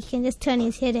him, or he can just turn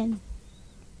his head and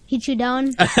hit you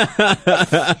down.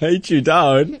 Hit you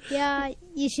down? Yeah,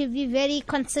 you should be very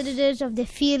considerate of their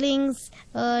feelings.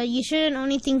 You shouldn't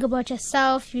only think about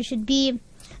yourself. You should be,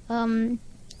 you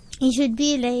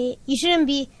shouldn't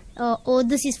be, oh,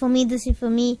 this is for me, this is for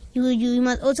me. You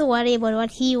must also worry about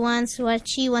what he wants, what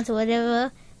she wants, or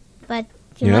whatever. But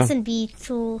you mustn't be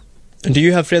too... And do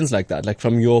you have friends like that, like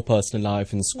from your personal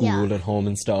life in school, at home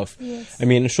and stuff? Yes. I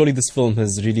mean, surely this film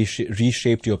has really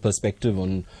reshaped your perspective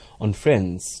on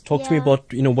friends. Talk to me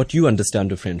about, what you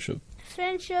understand of friendship.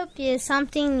 Friendship is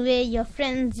something where your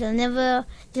friends, they'll never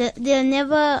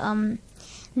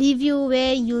leave you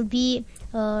where you'll be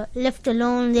left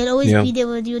alone. They'll always be there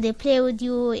with you. They play with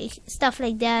you, stuff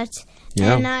like that.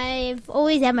 Yeah. And I've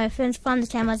always had my friends from the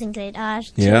time I was in grade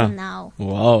art till now.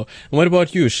 Wow. And what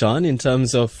about you, Shan? In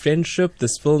terms of friendship,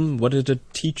 this film, what did it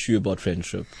teach you about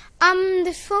friendship?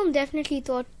 This film definitely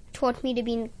taught me to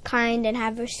be kind and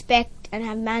have respect and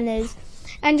have manners.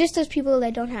 And just those people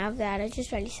that don't have that, it's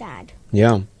just really sad.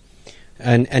 Yeah.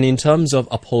 And in terms of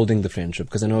upholding the friendship,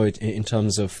 because I know it in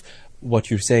terms of what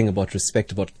you're saying about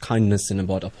respect, about kindness, and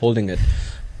about upholding it.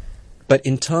 But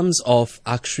in terms of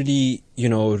actually,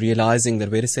 realizing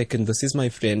that, wait a second, this is my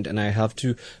friend and I have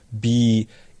to be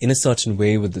in a certain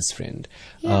way with this friend.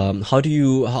 Yeah.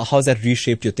 How's that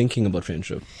reshaped your thinking about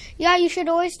friendship? Yeah, you should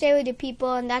always stay with your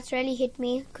people, and that's really hit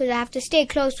me because I have to stay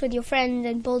close with your friends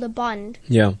and build a bond.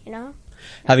 Yeah.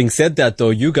 Having said that,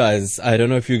 though, you guys, I don't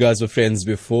know if you guys were friends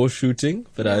before shooting,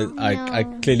 but I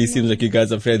clearly seems like you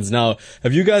guys are friends now.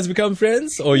 Have you guys become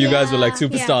friends, or you guys were like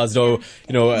superstars,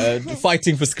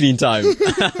 fighting for screen time?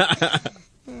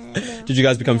 Did you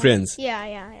guys become friends?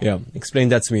 Yeah. Explain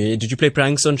that to me. Did you play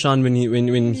pranks on Shan when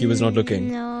he was not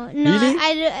looking? No. Really?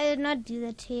 I did not do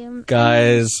that to him.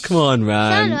 Guys, come on,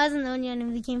 man. Shan wasn't the only one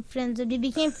who became friends with. We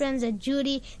became friends with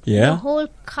Judy, the whole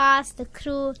cast, the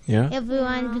crew,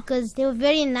 everyone, because they were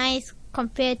very nice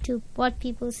compared to what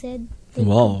people said. They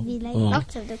could be like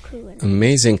lots of the crew.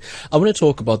 Amazing. I want to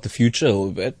talk about the future a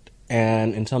little bit,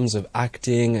 and in terms of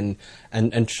acting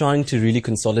and trying to really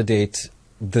consolidate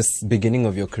this beginning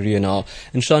of your career now.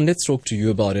 And Shan, let's talk to you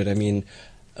about it. I mean,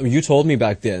 you told me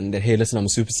back then that, hey, listen, I'm a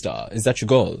superstar. Is that your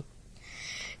goal?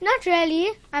 Not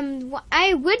really.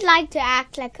 I would like to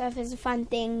act like if it's a fun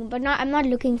thing, but I'm not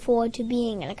looking forward to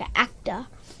being like an actor.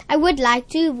 I would like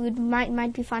to. It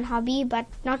might be a fun hobby, but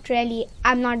not really.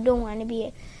 Don't want to be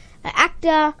an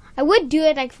actor. I would do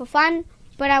it like for fun,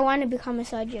 but I want to become a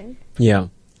surgeon. Yeah.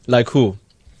 Like who?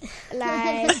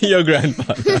 Like Your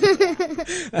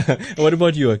grandfather. What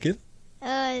about you, Akil?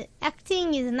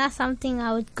 Acting is not something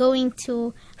I would go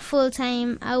into full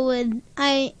time.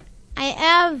 I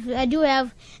do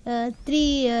have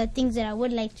 3 things that I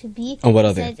would like to be. And what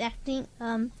are they? Besides acting,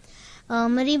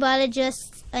 marine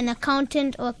biologist, an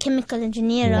accountant, or chemical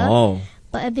engineer. Wow.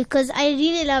 But because I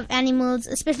really love animals,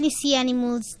 especially sea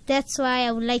animals, that's why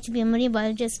I would like to be a marine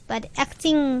biologist. But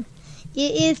acting,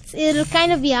 it'll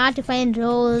kind of be hard to find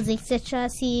roles, etc.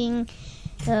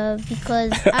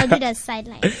 Because I'll do that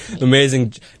sideline.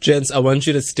 Amazing. Gents, I want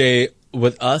you to stay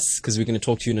with us because we're going to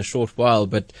talk to you in a short while.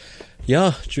 But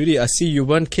yeah, Judy, I see you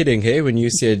weren't kidding, hey, when you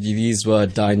said these were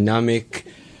dynamic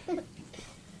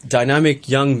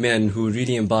young men who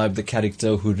really imbibe the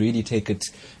character, who really take it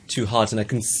to heart. And I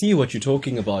can see what you're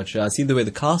talking about. I see the way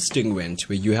the casting went,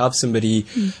 where you have somebody,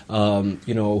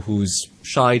 who's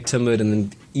shy, timid, and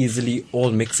then easily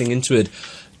all mixing into it.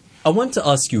 I want to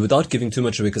ask you, without giving too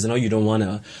much away, because I know you don't want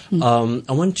to,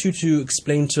 I want you to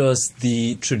explain to us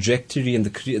the trajectory and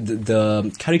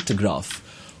the character graph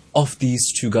of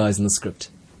these 2 guys in the script.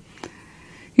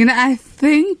 I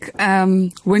think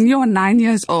when you're 9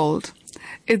 years old,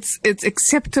 it's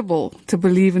acceptable to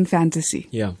believe in fantasy.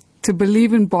 Yeah. To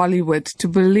believe in Bollywood, to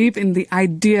believe in the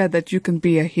idea that you can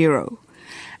be a hero.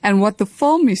 And what the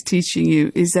film is teaching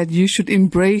you is that you should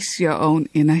embrace your own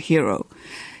inner hero.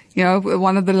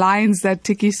 One of the lines that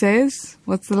Ticky says,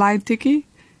 what's the line, Ticky?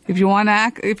 If you want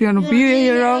to be a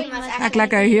hero, act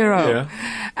like a hero. Yeah.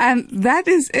 And that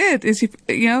is it.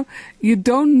 You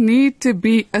don't need to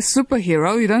be a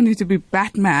superhero. You don't need to be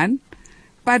Batman.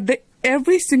 But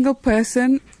every single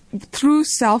person, through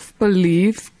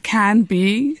self-belief, can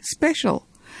be special.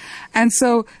 And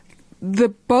so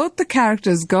both the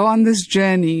characters go on this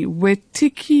journey where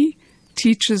Ticky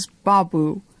teaches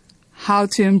Baboo how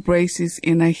to embrace his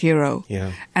inner hero,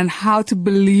 and how to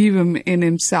believe in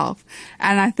himself.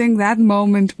 And I think that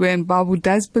moment when Baboo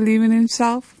does believe in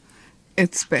himself,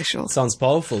 it's special. Sounds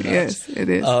powerful, that. Yes, it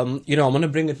is. I want to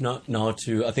bring it now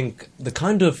to, I think, the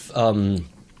kind of,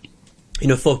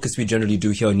 focus we generally do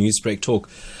here on Newsbreak Talk.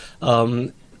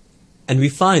 And we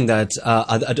find that,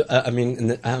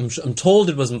 I'm told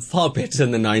it was far better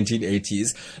in the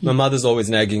 1980s. My mother's always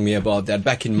nagging me about that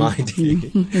back in my day.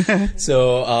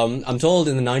 So I'm told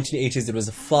in the 1980s it was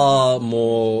a far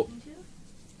more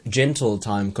gentle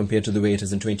time compared to the way it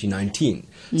is in 2019,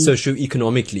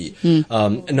 socio-economically.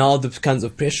 Now the kinds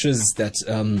of pressures that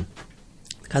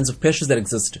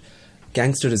exist,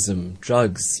 gangsterism,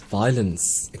 drugs,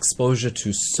 violence, exposure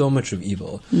to so much of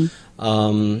evil.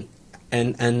 And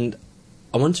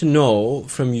I want to know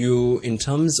from you, in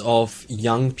terms of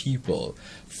young people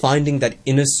finding that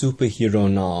inner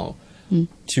superhero now,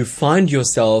 to find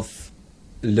yourself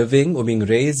living or being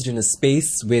raised in a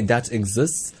space where that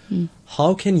exists,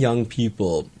 how can young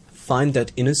people find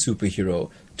that inner superhero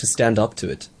to stand up to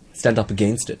it, stand up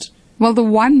against it? Well, the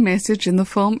one message in the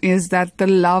film is that the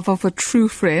love of a true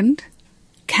friend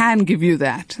can give you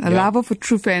that. A love of a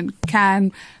true friend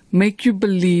can make you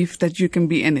believe that you can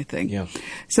be anything. Yeah.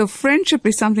 So friendship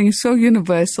is something so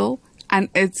universal, and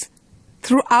it's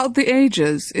throughout the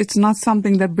ages. It's not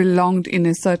something that belonged in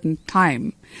a certain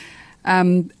time.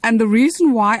 And the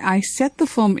reason why I set the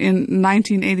film in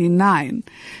 1989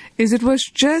 is it was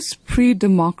just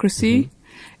pre-democracy.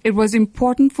 It was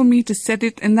important for me to set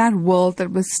it in that world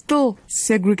that was still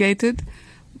segregated.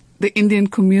 The Indian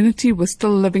community was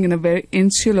still living in a very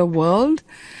insular world,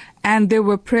 and there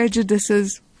were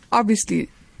prejudices, obviously,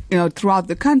 throughout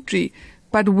the country.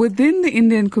 But within the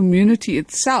Indian community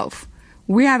itself,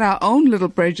 we had our own little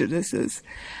prejudices.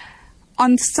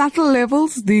 On subtle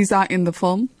levels, these are in the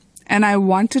film, and I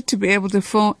wanted to be able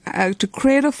to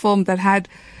create a film that had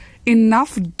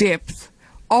enough depth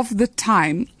of the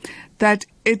time that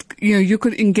you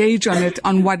could engage on it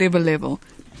on whatever level.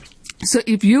 So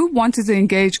if you wanted to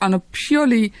engage on a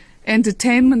purely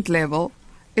entertainment level,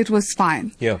 it was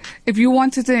fine. Yeah. If you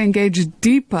wanted to engage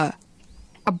deeper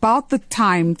about the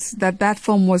times that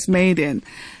film was made in,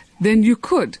 then you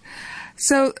could.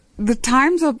 So the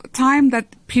that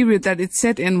period that it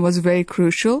set in was very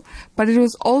crucial, but it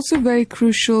was also very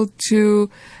crucial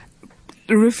to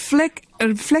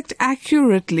reflect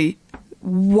accurately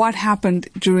what happened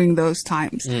during those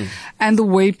times and the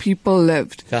way people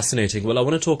lived. Fascinating. Well, I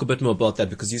want to talk a bit more about that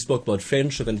because you spoke about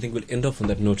friendship, and I think we'll end off on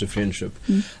that note of friendship.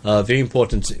 Very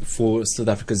important for South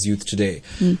Africa's youth today.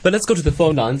 But let's go to the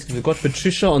phone lines. We've got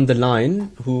Patricia on the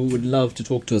line who would love to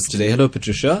talk to us today. Hello,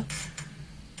 Patricia.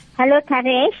 Hello,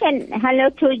 Taresh, and hello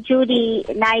to Judy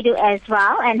Naidoo as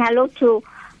well, and hello to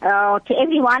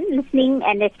everyone listening,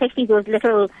 and especially those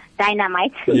little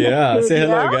dynamites. Yeah, say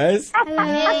hello, guys.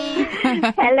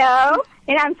 Hello. Hello.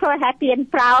 And I'm so happy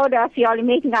and proud of you all,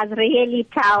 making us really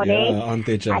proud, Aren't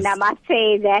they just? And I must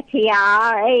say that,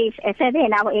 especially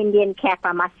in our Indian cap,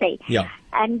 I must say. Yeah.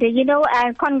 And,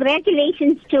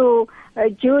 congratulations to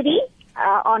Judy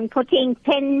on putting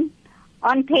pen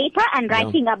on paper and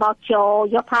writing about your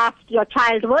past, your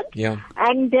childhood. Yeah.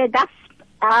 And thus,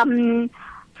 and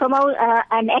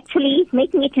actually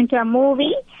making it into a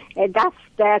movie. Thus,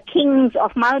 the Kings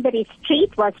of Mulberry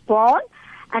Street was born,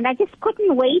 and I just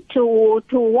couldn't wait to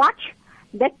watch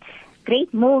that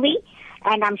great movie.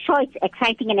 And I'm sure it's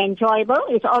exciting and enjoyable.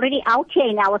 It's already out here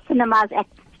in our cinemas at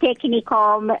Ticky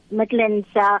Midlands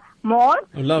Mall.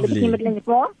 Oh, lovely. Midlands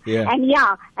Mall. Yeah. And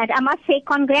and I must say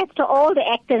congrats to all the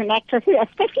actors and actresses,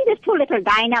 especially these two little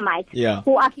dynamites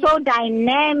who are so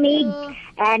dynamic.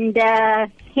 And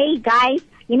hey guys,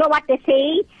 you know what they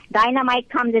say? Dynamite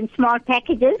comes in small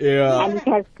packages, and it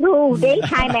has proved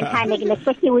time and time again,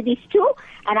 especially with these two.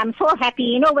 And I'm so happy.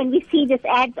 You know, when we see these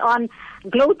ads on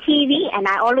Glow TV, and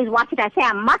I always watch it, I say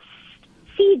I must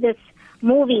see this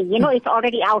movie. You know, it's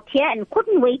already out here, and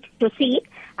couldn't wait to see it.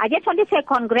 I just want to say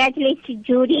congratulations to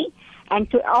Judy and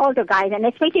to all the guys, and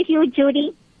especially to you,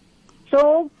 Judy.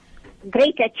 So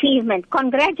great achievement.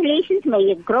 Congratulations. May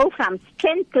you grow from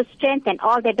strength to strength, and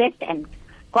all the best. And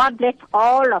God bless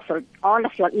all of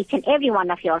you, each and every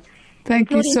one of you.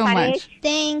 Thank you so much.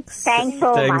 Thanks. Thanks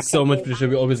so much. Thanks so much, Patricia.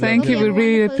 We always Thank you. We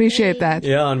really appreciate that.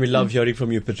 Yeah, and we love hearing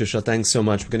from you, Patricia. Thanks so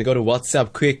much. We're going to go to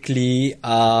WhatsApp quickly.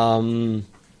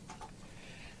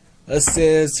 This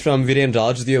is from Viren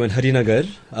Rajdio in Harinagar.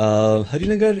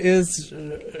 Harinagar is,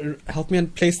 help me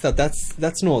and place that.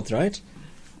 That's north, right?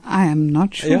 I am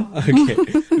not sure. Yeah? Okay.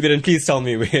 Viren, please tell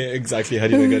me where exactly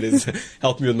Harinagar is.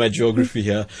 Help me with my geography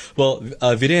here. Well,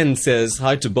 Viren says,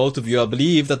 hi to both of you. I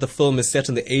believe that the film is set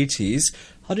in the 80s.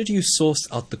 How did you source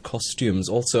out the costumes?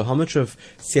 Also, how much of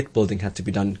set building had to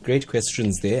be done? Great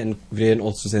questions there. And Viren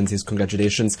also sends his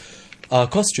congratulations.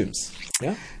 Costumes.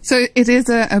 Yeah. So it is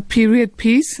a period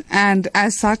piece, and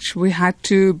as such, we had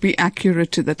to be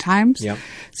accurate to the times. Yeah.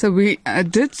 So we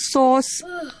did source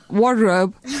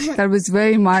wardrobe that was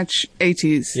very much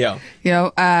 80s. Yeah. You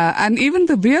know, and even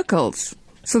the vehicles.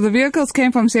 So the vehicles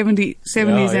came from 70s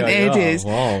and 80s.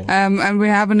 Wow. And we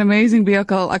have an amazing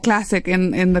vehicle, a classic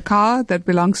in the car that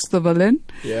belongs to the villain.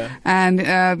 Yeah.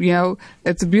 And,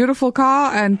 it's a beautiful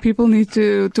car, and people need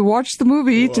to watch the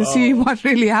movie to see what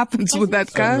really happens with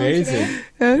that car. Amazing.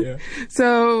 Yeah.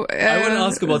 So I want to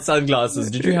ask about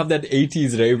sunglasses. Did you have that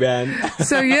 80s Ray-Ban?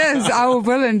 So yes, our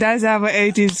villain does have an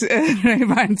 80s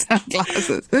Ray-Ban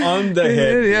sunglasses. On the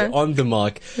head, Yeah. on the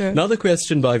mark. Yeah. Another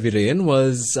question by Viren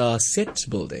was set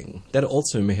building. That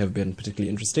also may have been particularly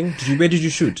interesting. Where did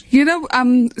you shoot? You know,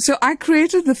 so I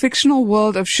created the fictional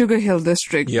world of Sugarhill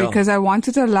District because I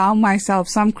wanted to allow myself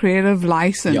some creative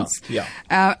license.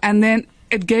 And then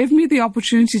it gave me the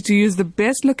opportunity to use the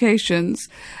best locations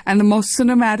and the most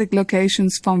cinematic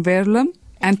locations from Verulam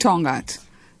and Tongaat.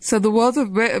 So the worlds of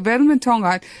Verulam and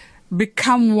Tongaat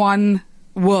become one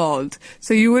world.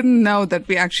 So you wouldn't know that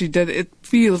we actually did it. It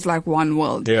feels like one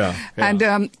world. Yeah. And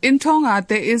in Tongaat,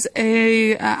 there is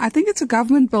I think it's a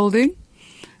government building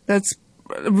that's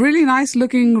a really nice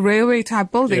looking railway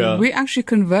type building. Yeah. We actually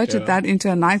converted that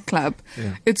into a nightclub.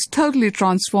 Yeah. It's totally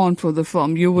transformed for the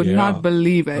film. You would not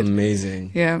believe it.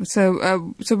 Amazing. Yeah. So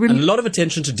we and a lot of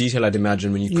attention to detail, I'd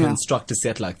imagine, when you construct a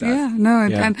set like that. Yeah.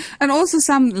 No. And also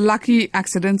some lucky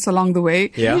accidents along the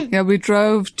way. Yeah. Yeah. We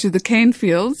drove to the cane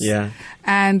fields. Yeah.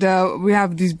 And we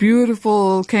have these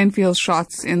beautiful cane field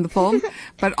shots in the film.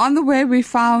 But on the way, we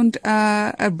found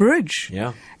a bridge.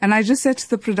 Yeah. And I just said to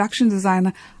the production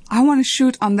designer, I want to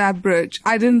shoot on that bridge.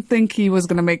 I didn't think he was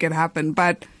going to make it happen,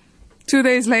 but 2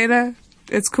 days later,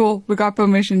 it's cool. We got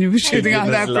permission. You were shooting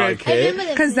on that bridge.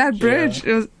 Because that bridge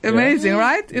was amazing,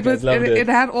 right? It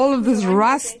had all of this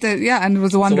rust. And it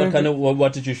was wonderful. So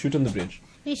what did you shoot on the bridge?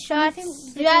 We shot,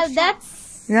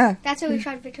 Yeah. That's where we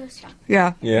shot Vito's chow.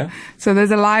 Yeah. Yeah. So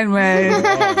there's a line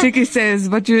where Ticky says,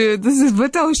 this is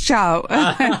Vito's chow.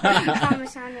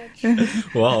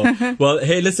 Wow. Well,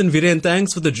 hey, listen, Viren,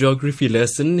 thanks for the geography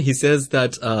lesson. He says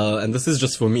that, and this is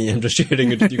just for me, I'm just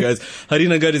sharing it with you guys.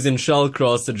 Harinagar is in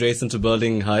Shallcross, adjacent to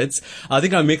Burling Heights. I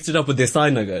think I mixed it up with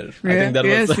Desai Nagar. Yeah. I think that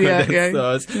Yes,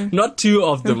 was yeah. not too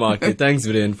off the mark. Thanks,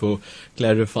 Viren, for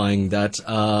clarifying that.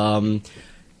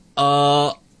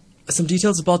 Some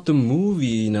details about the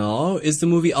movie now. Is the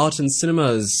movie out in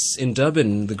cinemas in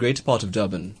Durban, the greater part of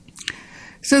Durban?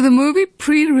 So the movie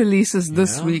pre-releases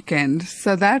this weekend.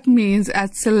 So that means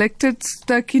at selected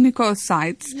Ster-Kinekor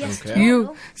sites, Yes, Okay.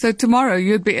 so tomorrow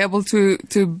you'd be able to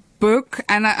book,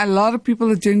 and a lot of people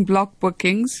are doing block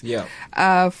bookings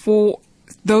for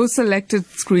those selected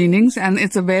screenings, and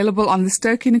it's available on the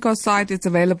Ster-Kinekor site. It's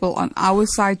available on our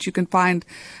site. You can find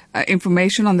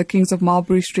information on the Kings of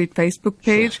Mulberry Street Facebook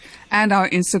page and our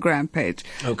Instagram page.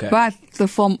 Okay. But the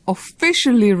film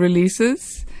officially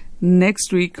releases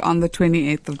next week on the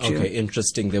 28th of June. Okay,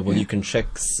 interesting there. Well, you can check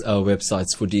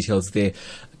websites for details there.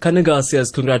 Kanaga says,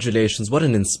 congratulations. What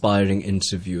an inspiring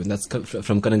interview. And that's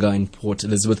from Kanaga in Port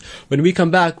Elizabeth. When we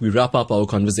come back, we wrap up our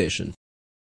conversation.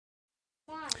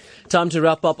 Time to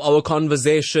wrap up our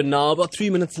conversation now. About 3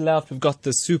 minutes left. We've got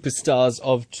the superstars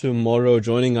of tomorrow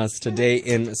joining us today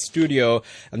in studio,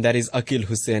 and that is Akil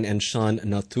Hussain and Shan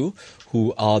Nathu,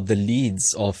 who are the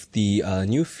leads of the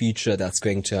new feature that's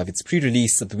going to have its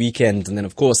pre-release at the weekend, and then,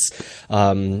 of course,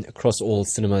 across all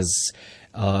cinemas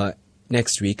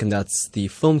next week, and that's the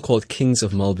film called Kings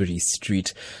of Mulberry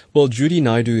Street. Well, Judy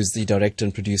Naidoo is the director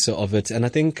and producer of it, and I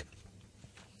think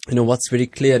what's very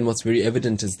clear and what's very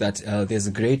evident is that there's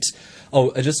a great...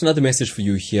 just another message for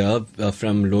you here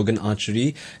from Logan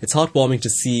Archery. It's heartwarming to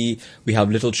see we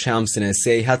have little champs in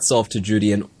SA. Hats off to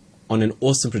Judy and on an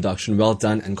awesome production. Well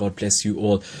done, and God bless you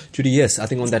all. Judy, yes, I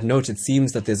think on that note, it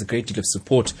seems that there's a great deal of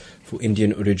support for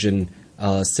Indian origin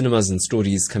cinemas and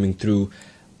stories coming through.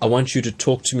 I want you to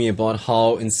talk to me about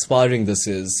how inspiring this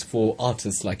is for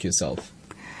artists like yourself.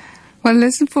 Well,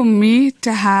 listen, for me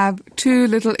to have two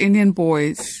little Indian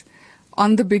boys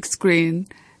on the big screen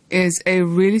is a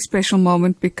really special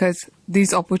moment because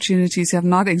these opportunities have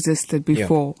not existed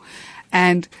before. Yeah.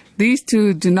 And these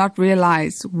two do not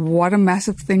realize what a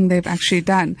massive thing they've actually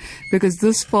done, because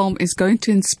this film is going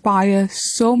to inspire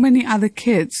so many other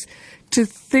kids to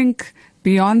think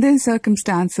beyond their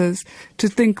circumstances, to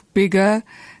think bigger.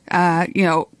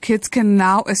 Kids can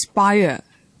now aspire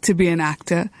to be an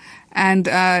actor. And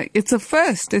it's a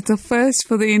first. It's a first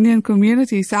for the Indian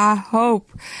community. So I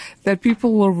hope that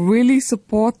people will really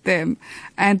support them.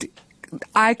 And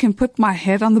I can put my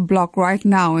head on the block right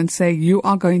now and say, you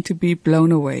are going to be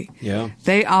blown away. Yeah.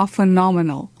 They are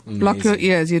phenomenal. Amazing. Block your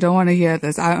ears. You don't want to hear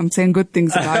this. I'm saying good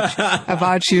things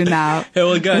about you now. Hey,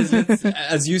 well, guys,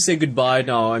 as you say goodbye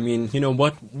now, I mean,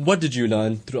 what did you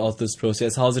learn throughout this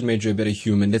process? How's it made you a better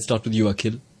human? Let's start with you,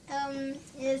 Akil.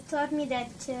 It taught me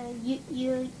that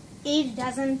your age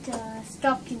doesn't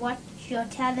stop what your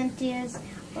talent is.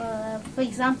 For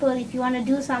example, if you want to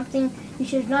do something, you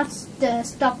should not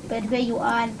stop at where you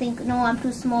are and think, no, I'm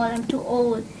too small, I'm too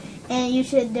old. And you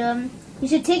should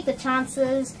take the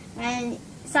chances, and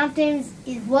sometimes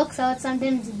it works out,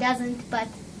 sometimes it doesn't, but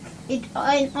in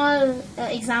all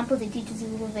examples, it teaches you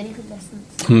very good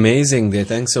lessons. Amazing there.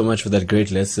 Thanks so much for that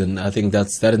great lesson. I think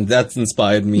that's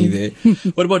inspired me there.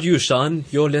 What about you, Shan?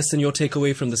 Your lesson, your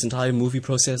takeaway from this entire movie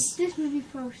process? This movie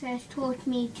process taught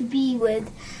me to be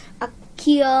with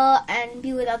Akil and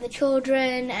be with other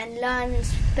children and learn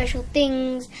special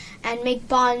things and make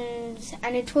bonds,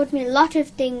 and it taught me a lot of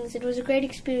things. It was a great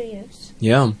experience.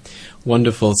 Yeah,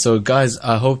 wonderful. So guys,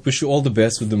 I wish you all the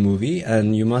best with the movie,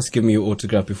 and you must give me your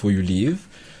autograph before you leave,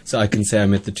 so I can say I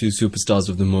met the two superstars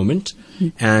of the moment.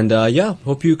 And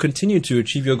hope you continue to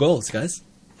achieve your goals, guys.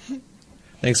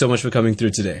 Thanks so much for coming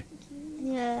through today.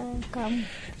 Yeah, come.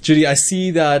 Judy, I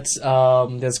see that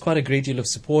there's quite a great deal of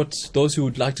support. Those who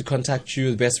would like to contact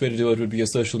you, the best way to do it would be your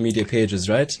social media pages,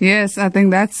 right? Yes, I think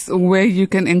that's where you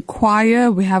can inquire.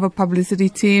 We have a publicity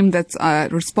team that's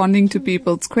responding to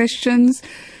people's questions.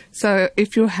 So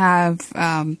if you have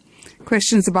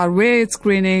questions about where it's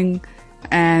screening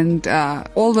and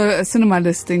all the cinema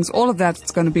listings, all of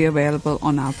that's going to be available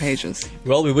on our pages.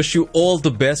 Well, we wish you all the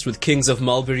best with Kings of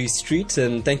Mulberry Street,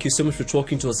 and thank you so much for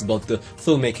talking to us about the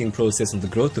filmmaking process and the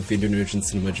growth of Indian origin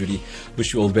cinema, Judy.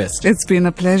 Wish you all the best. It's been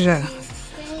a pleasure.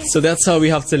 So that's how we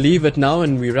have to leave it now,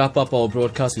 and we wrap up our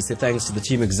broadcast. We say thanks to the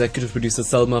team, executive producer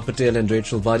Salma Patel and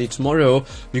Rachel Vadi. Tomorrow,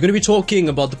 we're going to be talking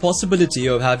about the possibility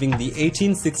of having the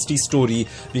 1860 story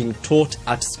being taught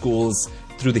at schools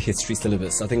through the history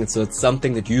syllabus. I think it's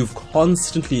something that you've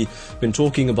constantly been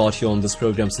talking about here on this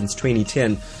program since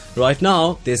 2010. Right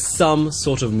now, there's some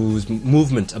sort of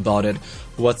movement about it.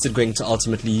 What's it going to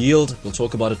ultimately yield? We'll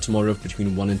talk about it tomorrow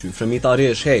between 1 and 2. From me,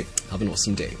 Taresh, hey, have an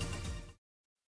awesome day.